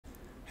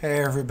Hey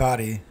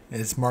everybody,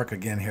 it's Mark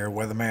again here,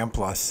 WeatherMan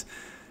Plus.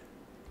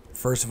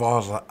 First of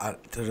all,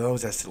 to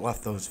those that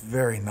left those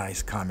very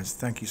nice comments,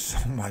 thank you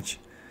so much.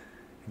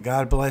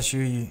 God bless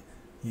you.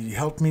 You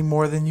helped me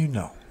more than you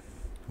know.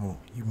 Well,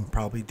 you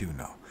probably do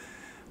know.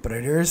 But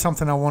there is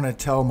something I want to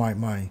tell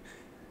my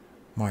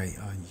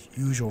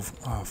usual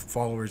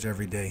followers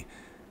every day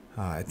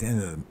at the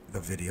end of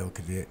the video,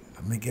 because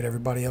I'm going to get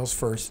everybody else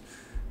first.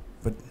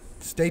 But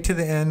stay to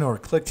the end or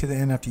click to the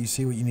end after you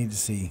see what you need to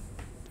see.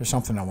 There's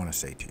something I want to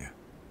say to you.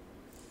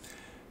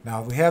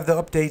 Now, we have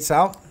the updates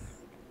out,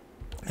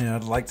 and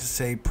I'd like to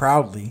say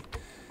proudly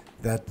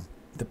that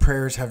the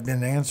prayers have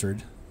been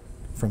answered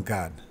from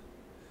God.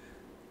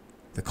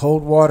 The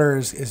cold water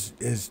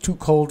is too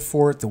cold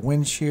for it. The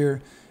wind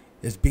shear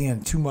is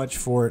being too much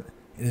for it.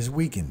 It is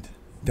weakened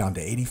down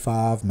to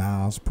 85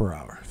 miles per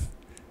hour.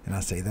 And I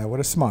say that with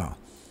a smile.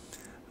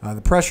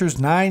 The pressure is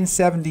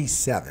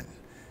 977.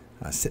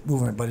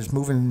 Moving, but it's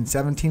moving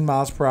 17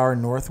 miles per hour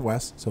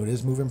northwest, so it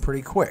is moving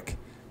pretty quick.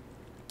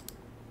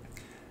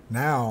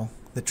 Now,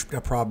 the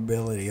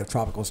probability of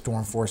tropical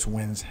storm force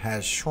winds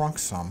has shrunk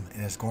some,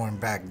 and it's going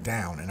back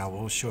down, and I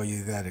will show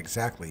you that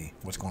exactly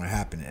what's going to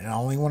happen. And I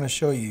only want to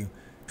show you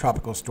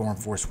tropical storm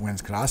force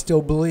winds because I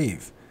still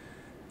believe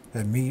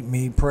that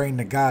me praying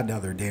to God the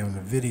other day on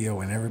the video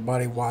and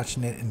everybody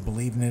watching it and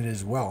believing it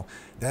as well,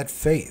 that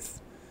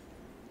faith,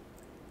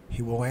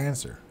 He will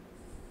answer.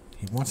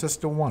 He wants us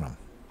to want Him.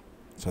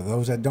 So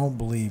those that don't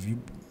believe,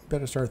 you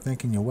better start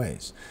thinking your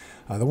ways.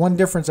 The one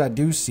difference I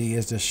do see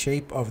is the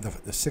shape of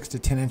the 6 to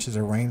 10 inches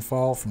of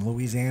rainfall from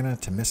Louisiana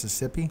to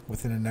Mississippi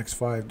within the next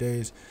 5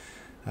 days.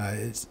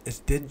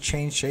 It did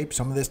change shape.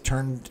 Some of this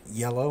turned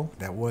yellow.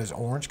 That was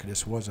orange because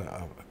this was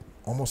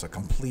almost a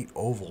complete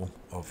oval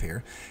of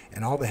here.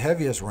 And all the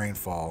heaviest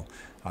rainfall,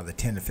 the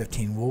 10 to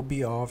 15, will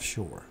be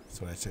offshore.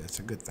 So it's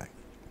a good thing.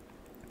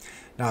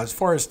 Now, as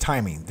far as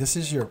timing, this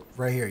is your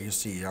right here. You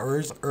see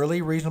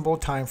early reasonable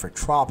time for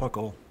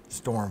tropical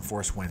storm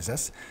force winds.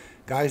 That's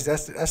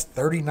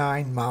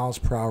 39 miles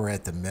per hour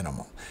at the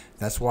minimum.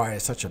 That's why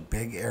it's such a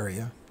big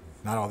area.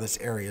 Not all this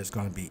area is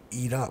going to be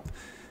eat up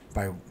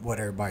by what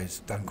everybody's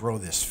done grow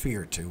this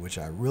fear to, which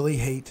I really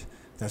hate.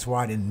 That's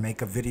why I didn't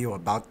make a video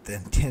about the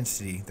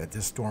intensity that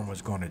this storm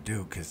was going to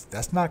do, because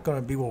that's not going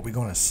to be what we're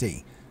going to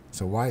see.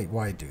 So why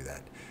do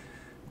that?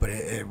 But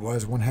it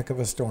was one heck of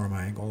a storm,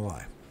 I ain't going to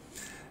lie.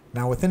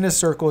 Now, within this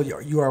circle,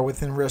 you are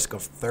within risk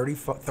of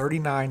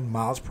 39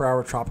 miles per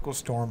hour tropical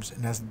storms,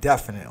 and that's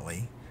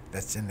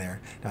in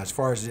there. Now, as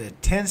far as the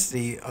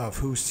intensity of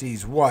who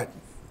sees what,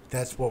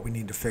 that's what we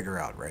need to figure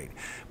out, right?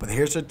 But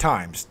here's the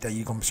times that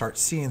you're going to start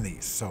seeing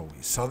these. So,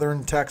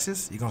 southern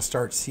Texas, you're going to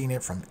start seeing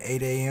it from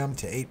 8 a.m.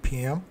 to 8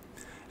 p.m.,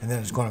 and then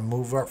it's going to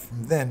move up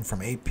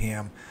from 8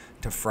 p.m.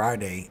 to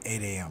Friday,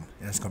 8 a.m.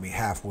 And it's going to be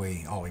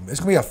halfway all the way. It's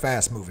going to be a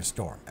fast-moving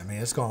storm. I mean,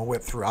 it's going to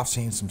whip through. I've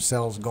seen some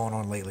cells going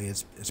on lately.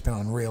 It's been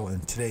unreal,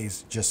 and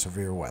today's just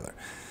severe weather.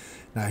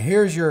 Now,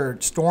 here's your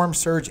storm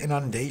surge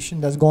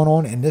inundation that's going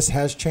on, and this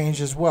has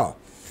changed as well.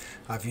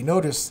 If you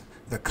notice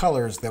the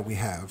colors that we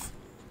have,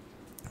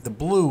 the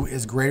blue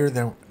is greater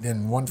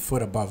than 1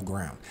 foot above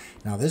ground.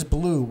 Now, this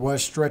blue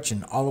was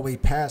stretching all the way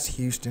past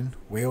Houston.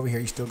 Way over here,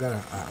 you still got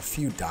a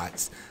few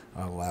dots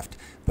left,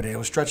 but it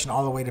was stretching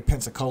all the way to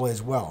Pensacola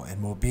as well.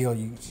 And Mobile,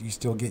 you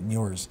still getting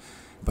yours,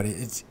 but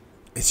it's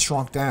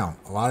shrunk down.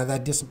 A lot of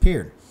that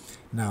disappeared.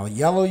 Now,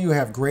 yellow, you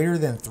have greater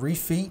than 3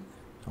 feet,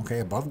 okay,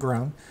 above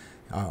ground.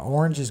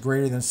 Orange is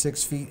greater than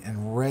 6 feet,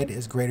 and red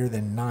is greater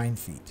than 9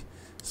 feet.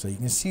 So you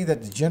can see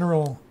that the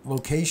general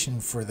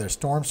location for the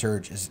storm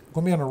surge is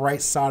going to be on the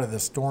right side of the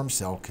storm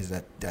cell, because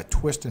that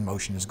twisting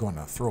motion is going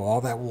to throw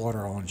all that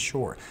water on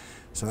shore.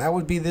 So that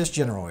would be this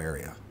general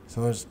area.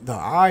 So the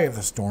eye of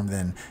the storm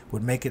then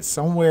would make it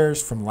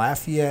somewheres from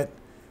Lafayette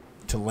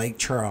to Lake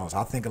Charles.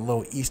 I think a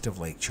little east of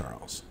Lake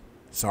Charles.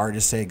 Sorry to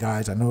say,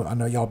 guys, I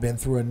know y'all been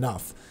through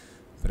enough,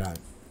 but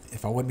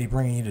if I wouldn't be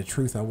bringing you the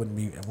truth, I wouldn't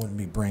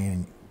be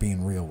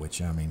being real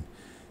with you. I mean,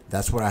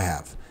 that's what I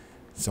have.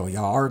 So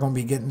y'all are going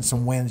to be getting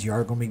some winds. You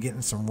are going to be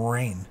getting some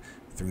rain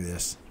through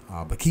this.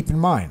 But keep in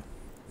mind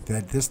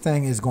that this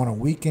thing is going to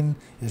weaken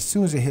as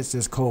soon as it hits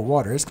this cold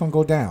water. It's going to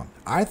go down.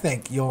 I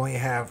think you only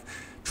have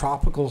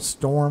tropical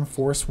storm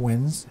force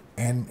winds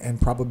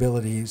and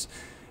probabilities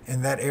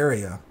in that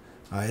area,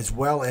 as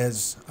well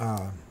as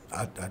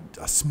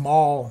a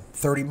small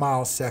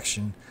 30-mile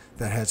section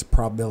that has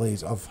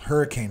probabilities of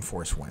hurricane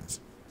force winds.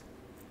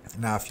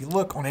 Now, if you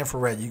look on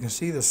infrared, you can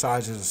see the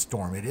size of the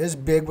storm. It is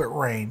big with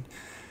rain,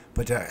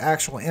 but the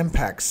actual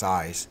impact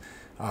size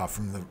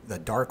from the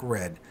dark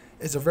red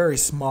is a very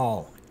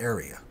small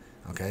area.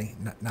 Okay.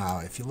 Now,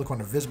 if you look on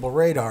the visible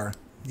radar,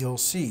 you'll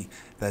see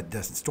that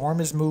the storm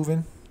is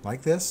moving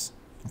like this.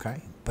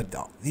 Okay. But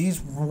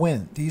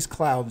these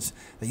clouds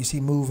that you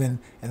see moving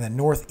in the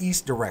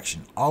northeast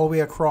direction, all the way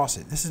across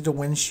it, this is the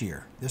wind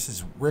shear. This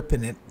is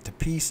ripping it to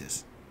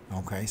pieces.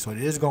 Okay. So it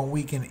is going to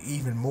weaken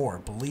even more.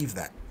 Believe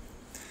that.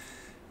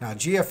 Now,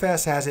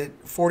 GFS has it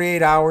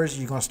 48 hours.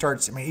 You're going to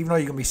start, I mean, even though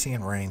you're going to be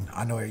seeing rain,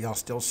 I know y'all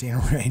still seeing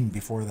rain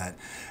before that,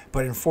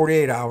 but in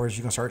 48 hours,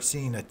 you're going to start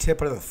seeing the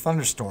tip of the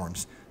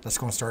thunderstorms that's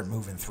going to start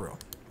moving through.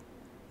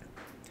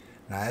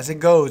 Now as it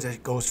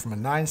goes from a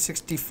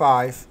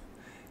 965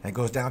 and it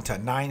goes down to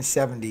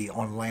 970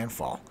 on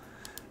landfall.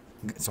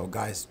 So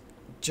guys,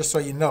 just so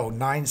you know,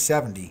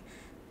 970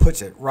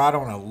 puts it right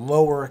on a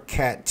lower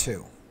Cat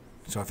 2.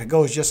 So if it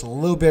goes just a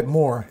little bit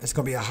more, it's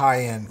going to be a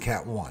high-end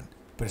Cat 1,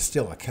 but it's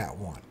still a Cat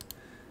 1.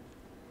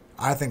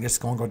 I think it's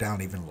going to go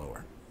down even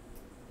lower.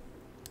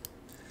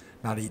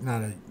 Now,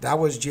 that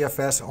was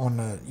GFS on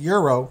the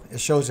Euro. It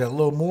shows it a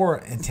little more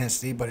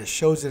intensity, but it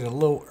shows it a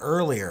little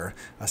earlier,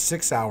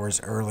 6 hours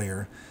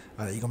earlier.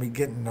 You're gonna be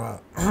getting,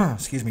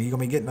 excuse me, you're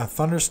gonna be getting a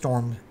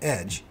thunderstorm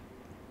edge,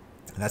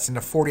 and that's in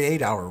the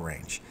 48-hour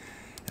range.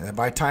 And then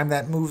by the time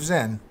that moves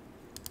in,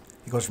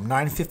 it goes from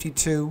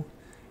 952.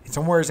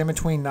 Somewhere in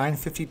between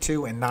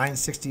 952 and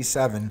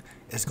 967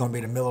 is going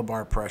to be the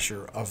millibar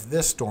pressure of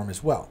this storm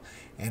as well.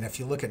 And if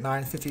you look at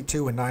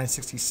 952 and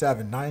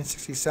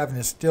 967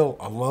 is still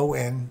a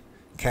low-end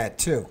Cat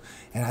 2.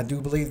 And I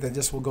do believe that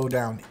this will go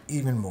down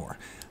even more.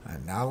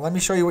 Now let me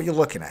show you what you're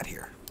looking at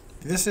here.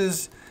 This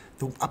is,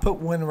 I put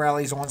wind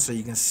rallies on so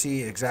you can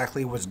see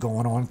exactly what's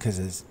going on,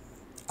 because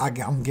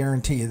I'm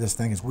guarantee you this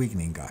thing is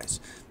weakening,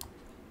 guys.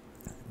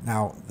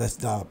 Now,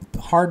 the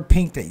hard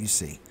pink that you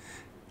see,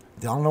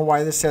 I don't know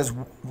why this says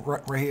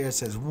right here, it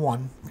says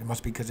 1. It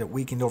must be because it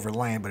weakened over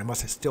land, but it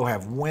must still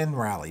have wind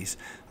rallies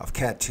of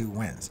Cat 2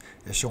 winds.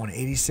 It's showing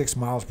 86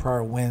 miles per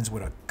hour winds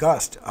with a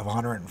gust of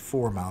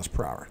 104 miles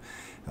per hour.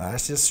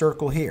 That's this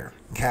circle here.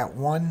 Cat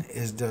 1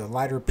 is the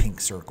lighter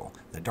pink circle.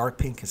 The dark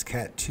pink is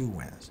Cat 2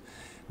 winds.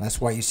 And that's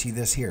why you see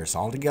this here. It's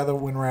all together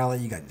wind rally.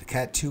 You got the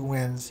Cat 2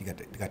 winds, you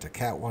got the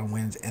Cat 1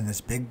 winds, and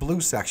this big blue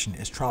section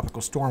is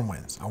tropical storm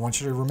winds. I want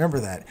you to remember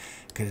that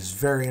because it's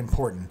very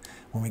important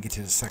when we get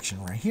to the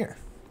section right here.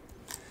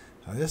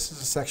 Now this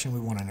is a section we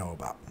want to know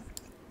about.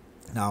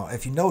 Now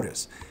if you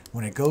notice,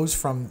 when it goes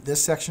from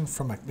this section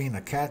from being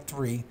a Cat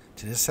 3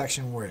 to this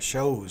section where it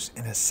shows,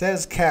 and it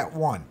says Cat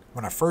 1,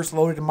 when I first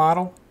loaded the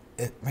model,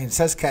 it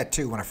says Cat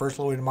 2. When I first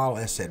loaded the model,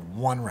 it said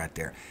 1 right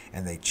there,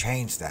 and they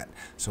changed that.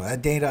 So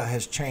that data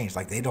has changed.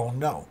 Like, they don't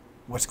know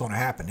what's going to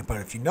happen. But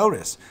if you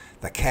notice,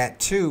 the Cat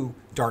 2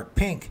 dark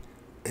pink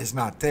is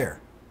not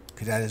there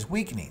because that is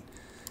weakening.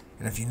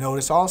 And if you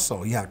notice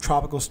also, you have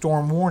tropical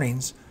storm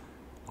warnings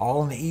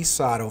all on the east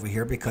side over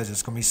here because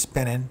it's going to be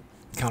spinning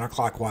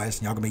counterclockwise,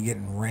 and y'all going to be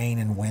getting rain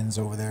and winds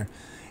over there.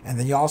 And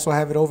then you also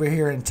have it over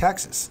here in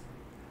Texas.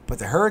 But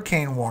the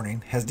hurricane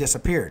warning has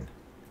disappeared.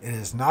 It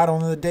is not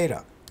on the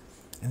data.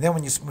 And then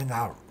when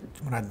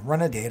I run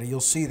the data,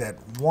 you'll see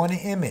that one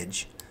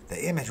image,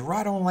 the image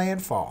right on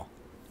landfall,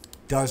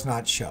 does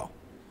not show.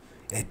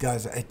 It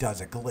does a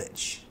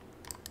glitch.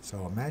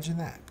 So imagine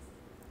that.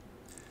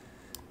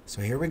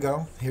 So here we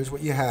go. Here's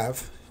what you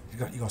have.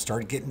 You're going to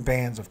start getting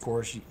bands, of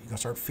course. You're going to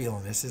start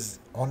feeling. This is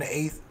on the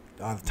 8th.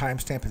 The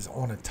timestamp is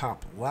on the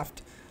top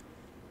left.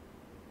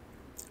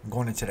 I'm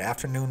going into the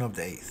afternoon of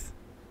the 8th.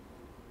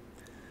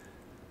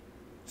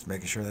 Just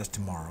making sure that's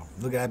tomorrow.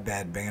 Look at that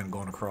bad band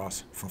going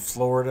across from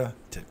Florida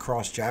to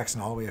across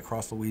Jackson all the way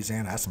across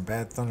Louisiana. That's some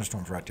bad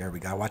thunderstorms right there. We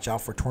got to watch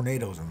out for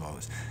tornadoes in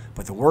those.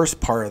 But the worst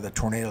part of the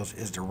tornadoes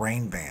is the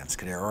rain bands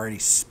because they're already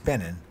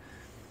spinning.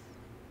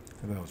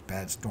 Look at those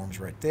bad storms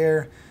right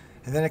there.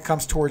 And then it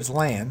comes towards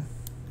land,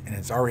 and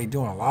it's already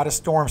doing a lot of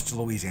storms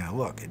to Louisiana.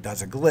 Look, it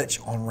does a glitch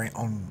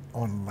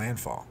on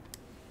landfall.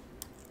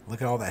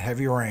 Look at all that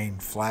heavy rain,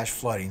 flash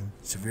flooding,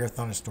 severe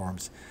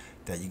thunderstorms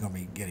that you're going to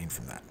be getting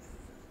from that.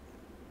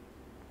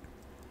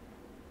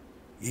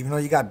 Even though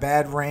you got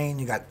bad rain,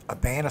 you got a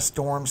band of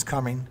storms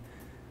coming,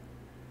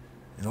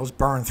 and those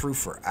burn through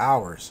for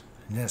hours.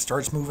 And then it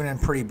starts moving in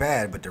pretty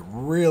bad, but the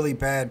really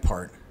bad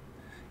part,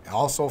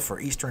 also for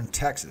eastern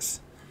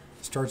Texas,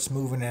 starts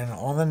moving in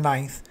on the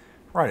 9th,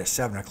 right at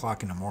 7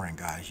 o'clock in the morning,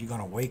 guys. You're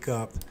going to wake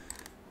up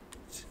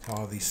to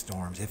all these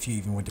storms, if you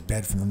even went to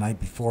bed from the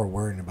night before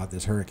worrying about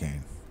this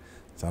hurricane.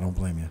 So I don't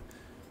blame you.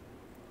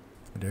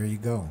 But there you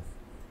go.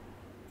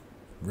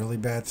 Really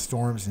bad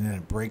storms, and then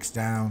it breaks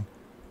down.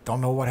 Don't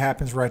know what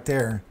happens right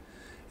there.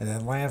 And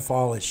then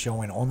landfall is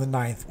showing on the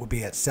 9th will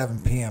be at 7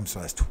 p.m. So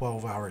that's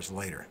 12 hours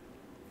later.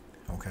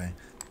 Okay.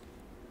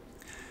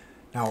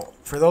 Now,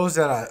 for those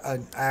that I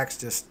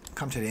asked, just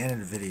come to the end of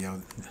the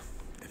video.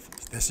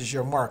 If this is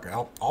your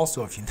marker.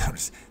 Also, if you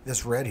notice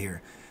this red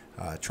here,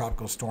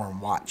 tropical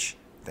storm watch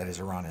that is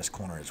around this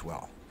corner as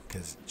well.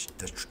 Because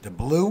the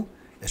blue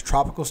is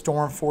tropical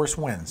storm force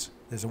winds.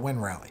 There's a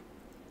wind rally.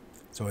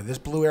 So this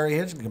blue area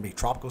here is going to be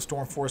tropical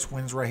storm force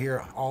winds right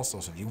here also.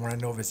 So if you want to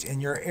know if it's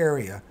in your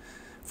area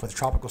for the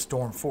tropical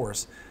storm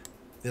force,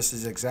 this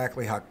is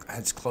exactly how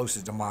as close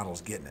as the model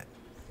is getting it.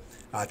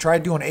 Try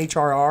doing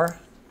HRR,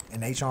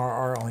 and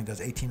HRR only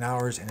does 18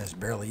 hours and is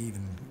barely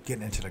even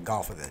getting into the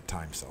Gulf at that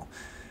time. So,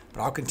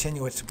 but I'll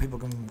continue it so people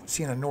can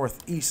see in the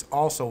northeast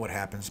also what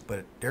happens.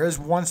 But there is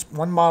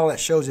one model that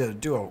shows it to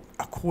do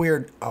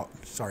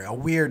a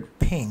weird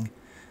ping.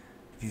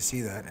 You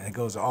see that, and it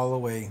goes all the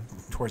way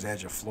towards the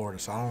edge of Florida.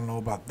 So I don't know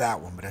about that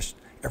one, but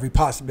every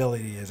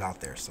possibility is out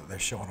there. So they're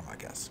showing them, I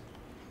guess.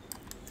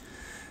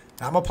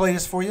 Now I'm gonna play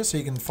this for you so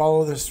you can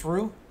follow this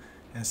through.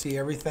 and see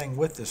everything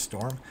with this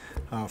storm.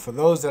 For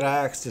those that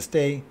I asked to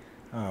stay,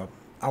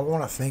 I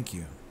want to thank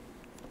you,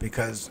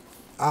 because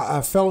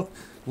I felt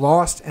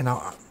lost, and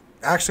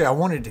I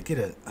wanted to get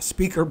a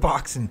speaker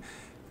box and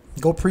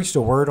go preach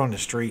the word on the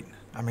street.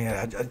 I mean,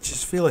 I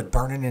just feel it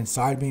burning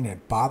inside me, and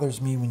it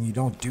bothers me when you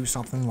don't do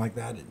something like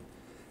that.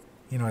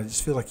 I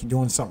just feel like you're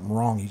doing something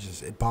wrong.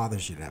 It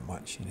bothers you that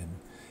much,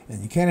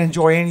 and you can't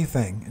enjoy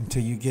anything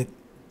until you get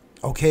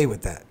okay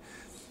with that.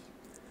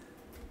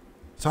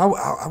 So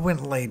I went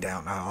and laid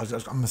down. I'm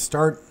gonna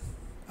start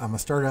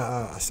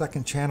a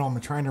second channel.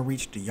 I'm trying to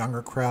reach the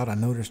younger crowd. I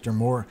noticed they're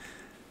more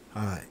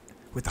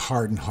with the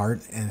hardened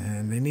heart,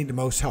 and they need the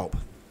most help.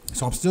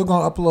 So I'm still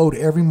gonna upload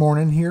every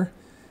morning here.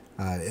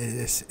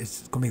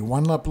 It's gonna be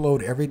one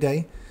upload every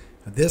day.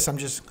 I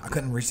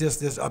couldn't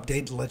resist this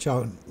update to let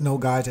y'all know,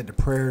 guys, that the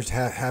prayers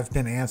have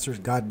been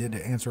answered. God did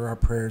answer our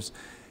prayers,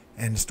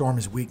 and the storm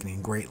is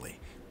weakening greatly.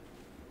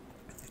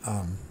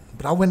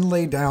 But I went and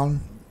laid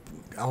down.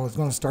 I was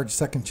going to start the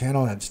second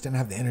channel, and I just didn't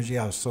have the energy.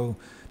 I was so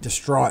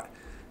distraught.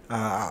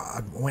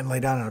 I went and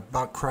laid down and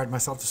about cried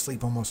myself to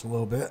sleep almost a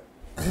little bit.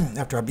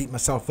 After I beat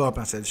myself up,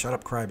 I said, "Shut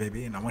up,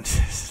 crybaby," and I went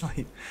to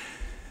sleep.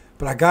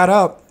 But I got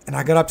up, and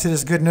I got up to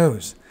this good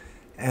news.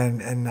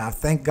 And I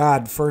thank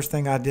God. First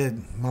thing I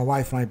did, my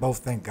wife and I both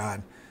thank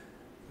God.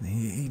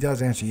 He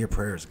does answer your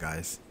prayers,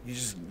 guys. You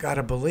just got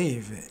to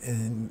believe.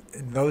 And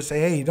those say,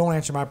 "Hey, you don't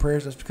answer my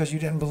prayers," that's because you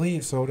didn't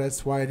believe, so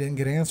that's why I didn't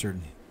get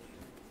answered.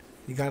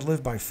 You got to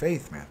live by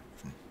faith, man.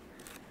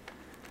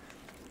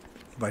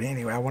 But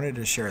anyway, I wanted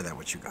to share that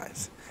with you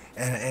guys.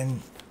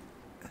 And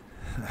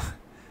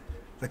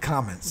the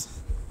comments,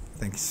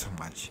 thank you so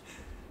much.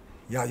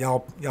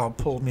 Y'all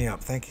pulled me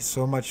up. Thank you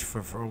so much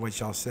for what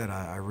y'all said.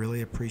 I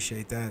really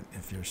appreciate that.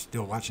 If you're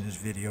still watching this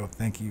video,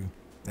 thank you.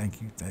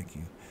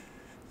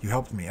 You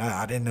helped me.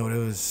 I didn't know there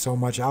was so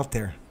much out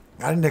there.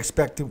 I didn't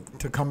expect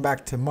to come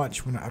back to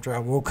much after I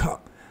woke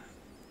up.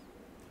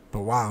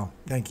 But wow,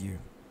 thank you.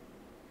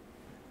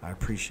 I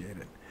appreciate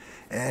it.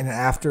 And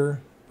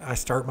after I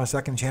start my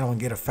second channel and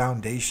get a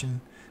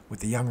foundation with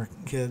the younger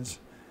kids,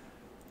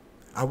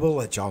 I will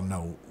let y'all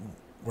know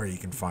where you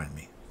can find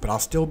me. But I'll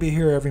still be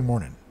here every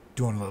morning,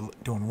 doing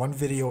one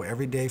video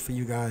every day for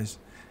you guys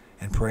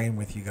and praying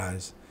with you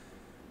guys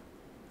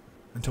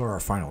until our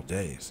final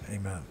days.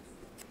 Amen.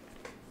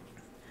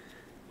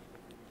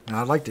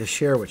 Now, I'd like to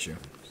share with you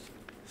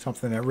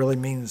something that really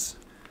means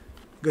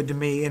good to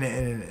me, and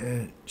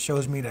it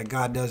shows me that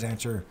God does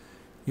answer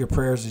your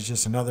prayers. Is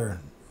just another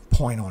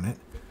point on it.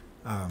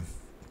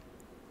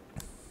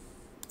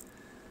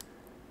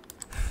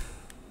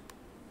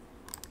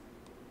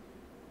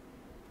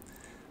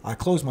 I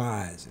closed my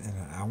eyes and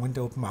I went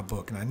to open my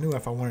book, and I knew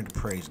if I wanted to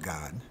praise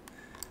God,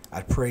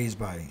 I'd praise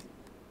by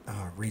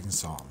reading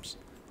Psalms.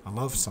 I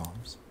love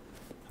Psalms.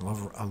 I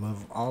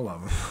love all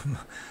of them.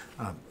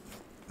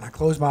 I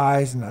closed my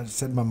eyes and I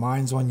said, "My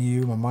mind's on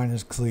you. My mind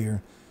is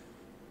clear.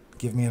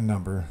 Give me a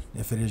number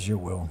if it is your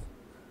will."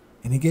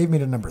 And he gave me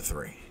the number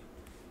 3.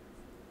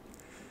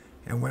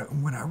 And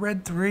when I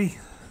read 3,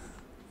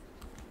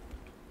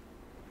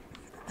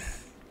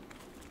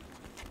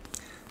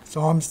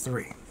 Psalms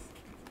 3.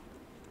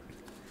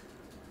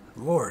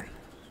 Lord,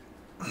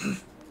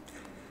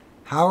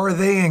 how are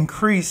they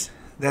increased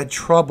that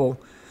trouble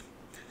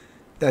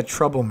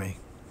me?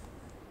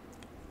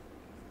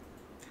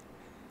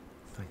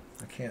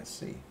 I can't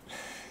see.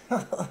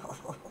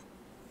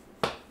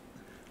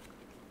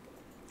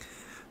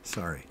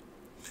 Sorry.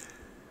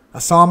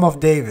 A psalm of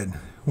David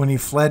when he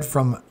fled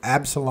from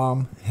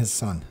Absalom, his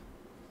son.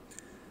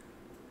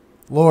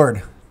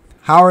 Lord,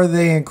 how are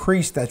they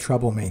increased that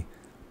trouble me?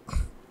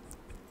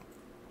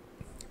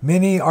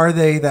 Many are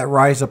they that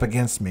rise up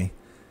against me.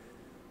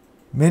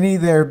 Many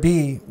there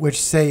be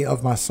which say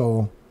of my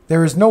soul,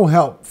 there is no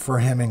help for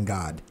him in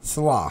God.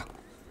 Selah.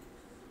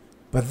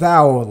 But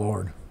thou, O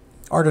Lord,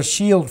 art a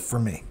shield for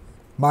me,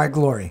 my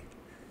glory,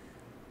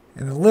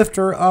 and the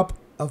lifter up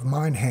of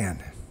mine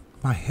hand,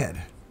 my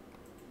head.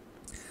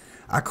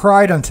 I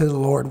cried unto the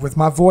Lord with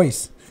my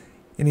voice,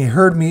 and he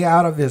heard me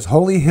out of his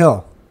holy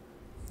hill.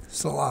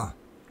 Selah.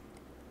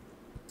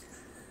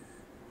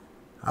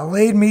 I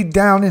laid me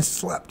down and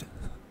slept.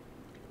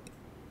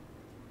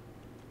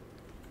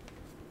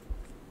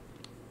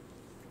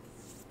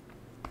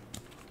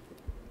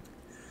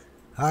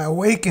 I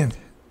awakened,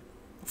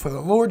 for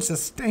the Lord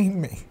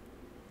sustained me.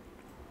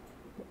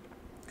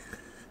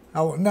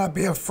 I will not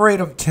be afraid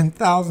of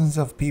 10,000s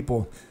of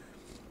people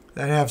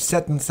that have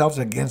set themselves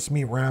against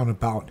me round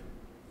about.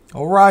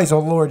 Arise, O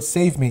Lord,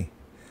 save me,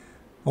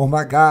 O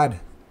my God,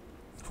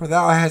 for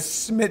thou hast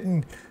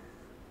smitten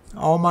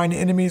all mine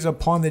enemies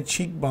upon the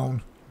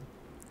cheekbone.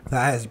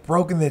 Thou hast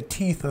broken the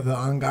teeth of the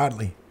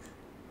ungodly.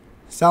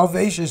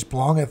 Salvation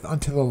belongeth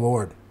unto the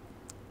Lord.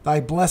 Thy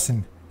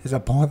blessing is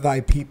upon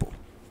thy people.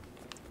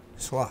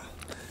 Selah.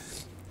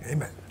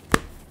 Amen.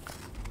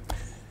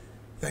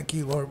 Thank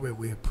you, Lord.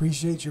 We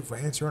appreciate you for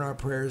answering our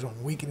prayers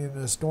on weakening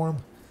the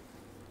storm.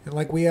 And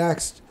like we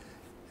asked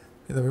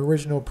in the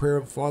original prayer,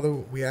 Father,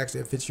 we asked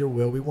if it's your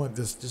will, we want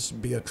this just to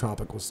be a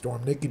tropical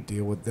storm. They can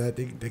deal with that.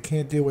 They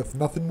can't deal with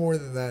nothing more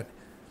than that.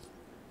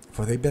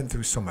 for they've been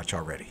through so much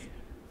already.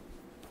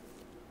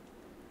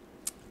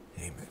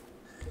 Amen.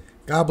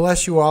 God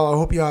bless you all. I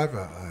hope you have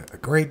a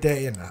great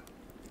day, and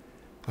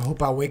I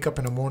hope I wake up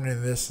in the morning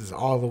and this is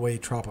all the way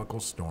tropical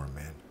storm,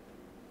 man.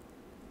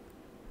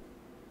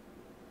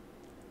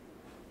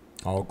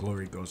 All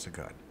glory goes to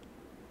God.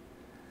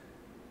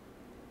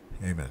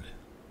 Amen.